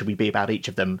worried should we be about each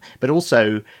of them, but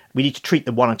also we need to treat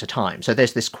them one at a time. So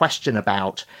there's this question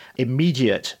about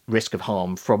immediate risk of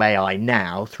harm from AI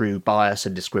now through bias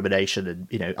and discrimination and,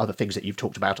 other things that you've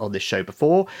talked about on this show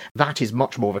before. That is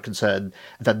much more of a concern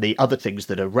than the other things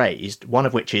that are raised, one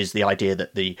of which is the idea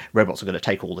that the robots are going to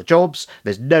take all the jobs.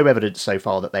 There's no evidence so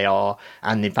far that they are.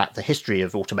 And in fact, the history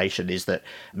of automation is that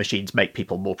machines make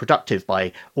people more productive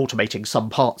by automating some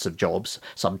parts of jobs,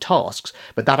 some tasks,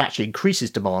 but that actually increases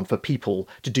demand for people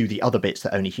to do the other bits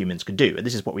that only humans can do. And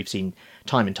this is what we've seen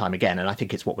time and time again, and I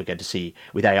think it's what we're going to see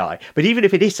with AI. But even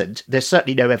if it isn't, there's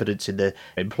certainly no evidence in the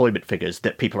employment figures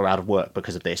that people are out of work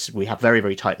because of this. We have very,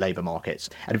 very tight labour markets.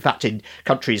 And in fact, in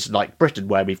countries like Britain,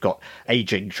 where we've got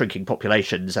ageing, shrinking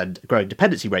populations and growing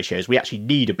dependency ratios, we actually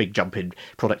need a big jump in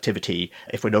productivity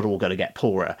if we're not all going to get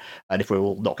poorer and if we're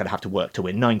all not going to have to work till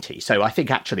we're 90. So I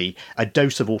think actually a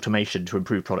dose of automation to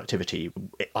improve productivity,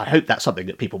 I hope that's something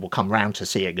that people will come round to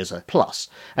seeing as a plus.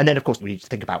 And then, of course, we need to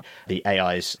think about the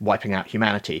AI's wiping out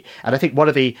humanity. And I think one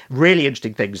of the really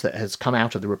interesting things that has come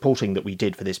out of the reporting that we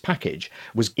did for this package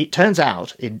was it turns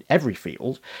out in every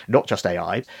field, not just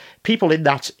AI, people in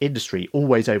that industry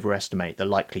always overestimate the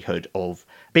likelihood of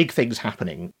big things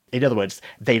happening. In other words,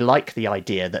 they like the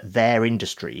idea that their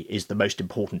industry is the most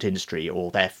important industry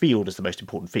or their field is the most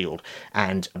important field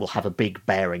and will have a big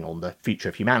bearing on the future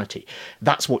of humanity.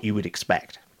 That's what you would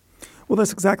expect. Well,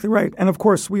 that's exactly right. And of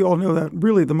course, we all know that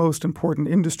really the most important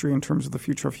industry in terms of the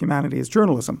future of humanity is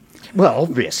journalism. Well,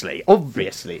 obviously.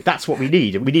 That's what we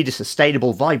need. And we need a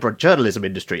sustainable, vibrant journalism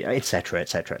industry, et cetera, et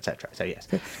cetera, et cetera. So, yes.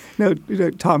 Now,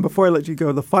 Tom, before I let you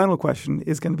go, the final question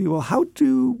is going to be, well, how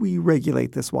do we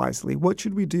regulate this wisely? What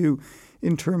should we do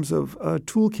in terms of a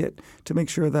toolkit to make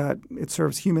sure that it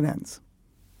serves human ends?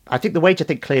 I think the way to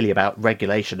think clearly about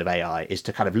regulation of AI is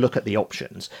to kind of look at the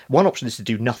options. One option is to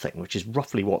do nothing, which is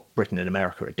roughly what Britain and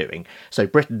America are doing. So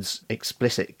Britain's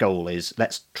explicit goal is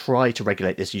let's try to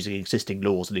regulate this using existing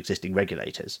laws and existing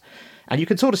regulators. And you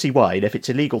can sort of see why. If it's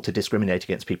illegal to discriminate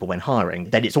against people when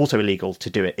hiring, then it's also illegal to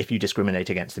do it if you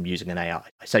discriminate against them using an AI.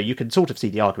 So you can sort of see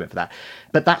the argument for that.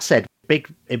 But that said,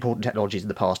 big important technologies in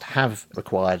the past have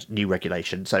required new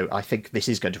regulation. So I think this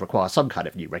is going to require some kind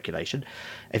of new regulation.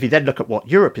 If you then look at what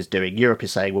Europe is doing, Europe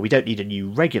is saying, well, we don't need a new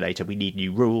regulator. We need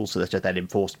new rules that are then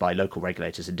enforced by local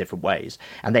regulators in different ways.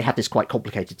 And they have this quite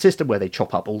complicated system where they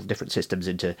chop up all the different systems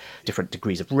into different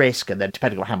degrees of risk. And then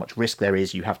depending on how much risk there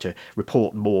is, you have to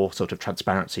report more sort of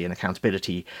transparency and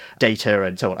accountability data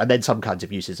and so on. And then some kinds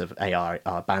of uses of AI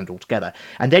are banned altogether.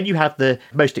 And then you have the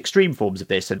most extreme forms of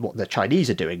this and what the Chinese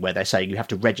are doing, where they're saying you have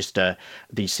to register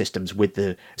these systems with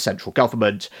the central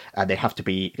government and they have to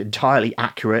be entirely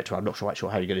accurate. I'm not quite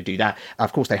sure how you're going to do that.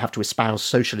 Of course, they have to espouse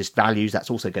socialist values. That's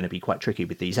also going to be quite tricky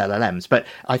with these LLMs. But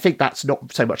I think that's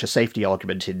not so much a safety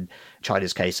argument in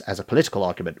China's case as a political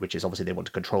argument, which is obviously they want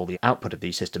to control the output of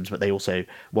these systems, but they also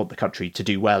want the country to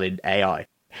do well in AI.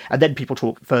 And then people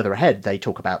talk further ahead. They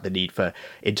talk about the need for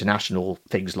international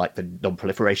things like the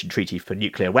Non-Proliferation Treaty for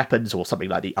Nuclear Weapons or something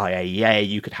like the IAEA.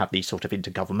 You could have these sort of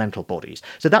intergovernmental bodies.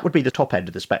 So that would be the top end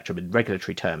of the spectrum in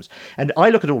regulatory terms. And I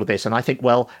look at all of this and I think,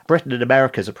 well, Britain and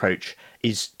America's approach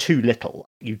is too little.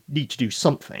 You need to do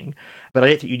something, but I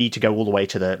don't think you need to go all the way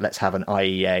to the let's have an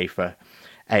IAEA for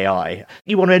AI.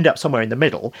 You want to end up somewhere in the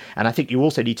middle. And I think you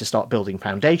also need to start building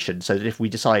foundations so that if we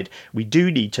decide we do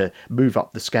need to move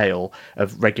up the scale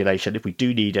of regulation, if we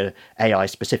do need an AI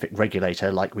specific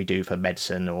regulator like we do for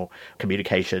medicine or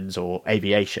communications or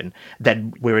aviation,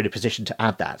 then we're in a position to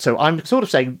add that. So I'm sort of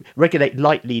saying regulate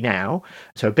lightly now,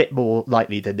 so a bit more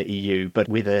lightly than the EU, but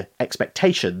with an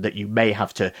expectation that you may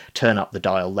have to turn up the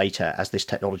dial later as this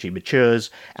technology matures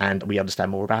and we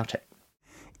understand more about it.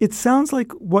 It sounds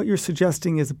like what you're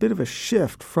suggesting is a bit of a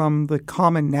shift from the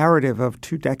common narrative of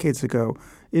 2 decades ago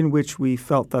in which we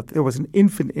felt that there was an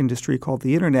infant industry called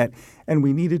the internet and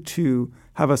we needed to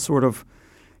have a sort of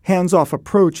hands-off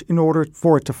approach in order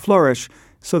for it to flourish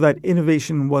so that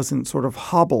innovation wasn't sort of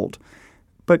hobbled.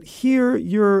 But here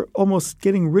you're almost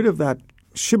getting rid of that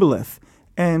shibboleth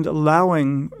and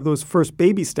allowing those first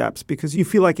baby steps because you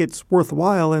feel like it's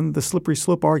worthwhile and the slippery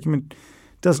slope argument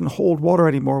doesn't hold water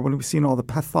anymore when we've seen all the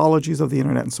pathologies of the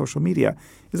internet and social media.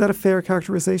 Is that a fair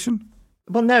characterization?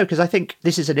 Well, no, because I think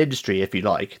this is an industry, if you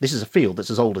like. This is a field that's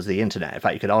as old as the internet. In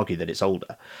fact, you could argue that it's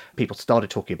older. People started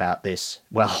talking about this,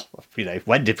 well,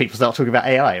 when did people start talking about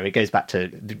AI? It goes back to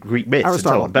the Greek myths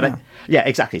Aristotle, and so on. But yeah,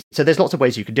 exactly. So there's lots of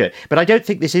ways you can do it. But I don't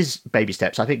think this is baby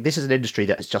steps. I think this is an industry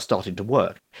that is just starting to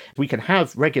work. We can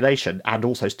have regulation and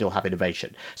also still have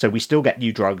innovation. So we still get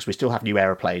new drugs, we still have new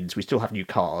aeroplanes, we still have new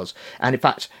cars. And in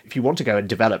fact, if you want to go and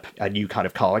develop a new kind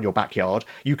of car in your backyard,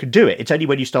 you can do it. It's only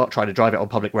when you start trying to drive it on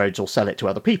public roads or sell it to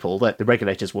other people that the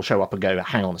regulators will show up and go,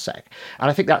 hang on a sec. And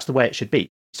I think that's the way it should be.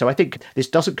 So I think this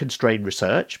doesn't constrain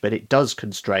research, but it does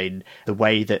constrain the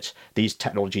way that these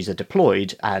technologies are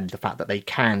deployed and the fact that they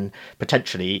can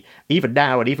potentially, even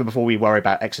now and even before we worry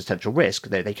about existential risk,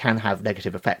 they can have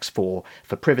negative effects for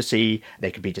privacy, they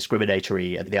can be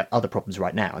discriminatory, and there are other problems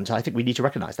right now. And so I think we need to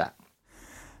recognise that.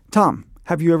 Tom,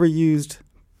 have you ever used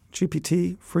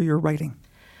GPT for your writing?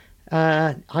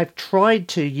 I've tried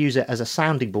to use it as a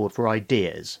sounding board for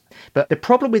ideas. But the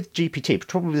problem with GPT, the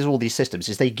problem with all these systems,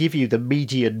 is they give you the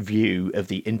median view of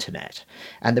the internet.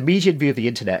 And the median view of the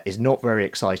internet is not very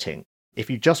exciting. If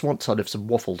you just want sort of some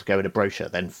waffle to go in a brochure,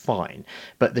 then fine.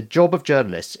 But the job of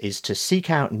journalists is to seek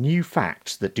out new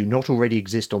facts that do not already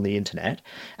exist on the internet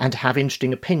and to have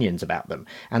interesting opinions about them.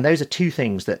 And those are two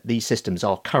things that these systems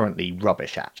are currently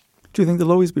rubbish at. Do you think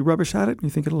they'll always be rubbish at it? Or do you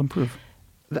think it'll improve?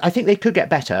 I think they could get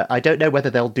better. I don't know whether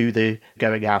they'll do the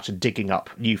going out and digging up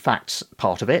new facts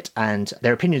part of it, and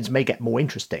their opinions may get more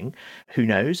interesting. Who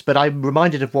knows? But I'm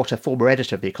reminded of what a former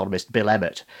editor of The Economist, Bill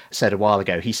Emmett, said a while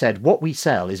ago. He said, what we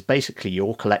sell is basically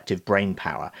your collective brain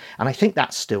power. And I think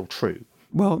that's still true.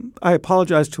 Well, I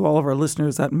apologize to all of our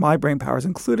listeners that my brain power is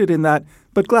included in that,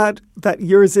 but glad that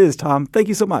yours is, Tom. Thank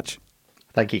you so much.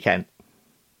 Thank you, Ken.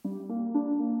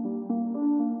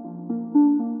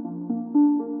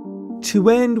 To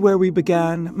end where we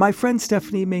began, my friend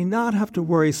Stephanie may not have to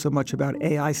worry so much about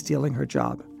AI stealing her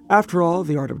job. After all,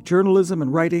 the art of journalism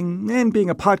and writing, and being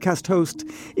a podcast host,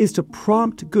 is to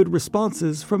prompt good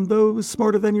responses from those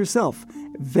smarter than yourself,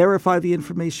 verify the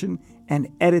information, and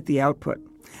edit the output.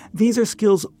 These are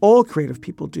skills all creative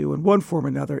people do in one form or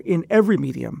another in every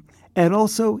medium, and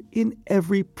also in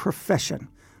every profession.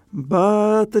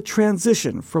 But the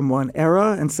transition from one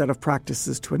era and set of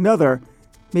practices to another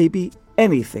may be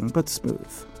anything but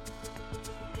smooth.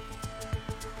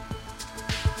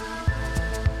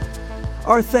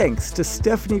 Our thanks to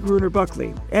Stephanie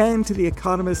Gruner-Buckley and to The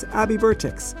Economist's Abby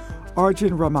Bertix,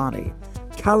 Arjun Ramani,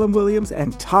 Callum Williams,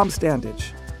 and Tom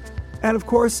Standage. And of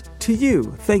course, to you,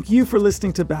 thank you for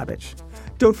listening to Babbage.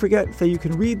 Don't forget that you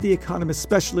can read The Economist's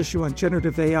special issue on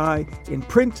generative AI in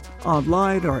print,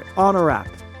 online, or on our app.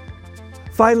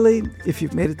 Finally, if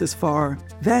you've made it this far,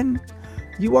 then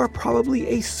you are probably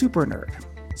a super nerd.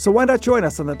 So why not join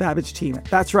us on the Babbage team?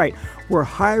 That's right, we're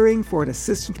hiring for an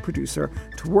assistant producer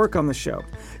to work on the show.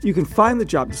 You can find the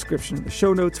job description in the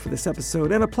show notes for this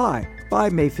episode and apply by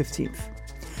May 15th.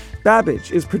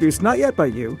 Babbage is produced not yet by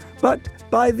you, but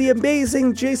by the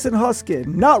amazing Jason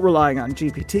Hoskin, not relying on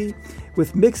GPT,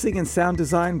 with mixing and sound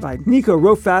design by Nico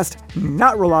Rofast,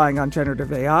 not relying on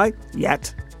generative AI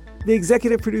yet. The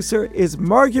executive producer is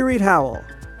Marguerite Howell.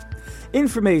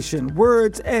 Information,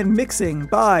 words, and mixing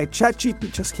by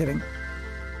ChatGPT. Just kidding.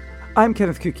 I'm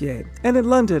Kenneth Cukier, and in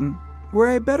London, where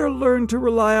I better learn to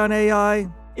rely on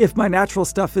AI if my natural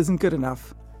stuff isn't good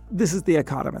enough, this is The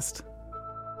Economist.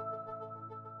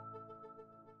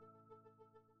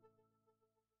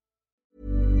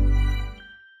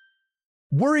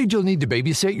 Worried you'll need to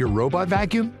babysit your robot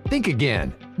vacuum? Think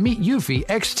again. Meet Eufy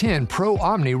X10 Pro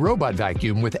Omni Robot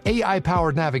Vacuum with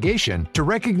AI-powered navigation to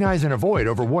recognize and avoid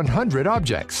over 100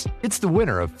 objects. It's the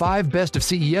winner of 5 Best of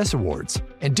CES awards.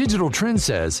 And Digital Trends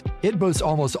says it boasts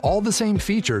almost all the same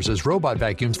features as robot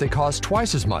vacuums that cost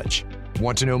twice as much.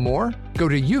 Want to know more? Go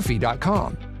to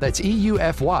eufy.com. That's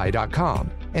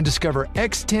EUFY.com. And discover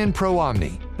X10 Pro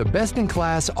Omni, the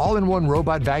best-in-class all-in-one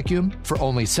robot vacuum for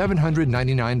only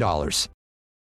 $799.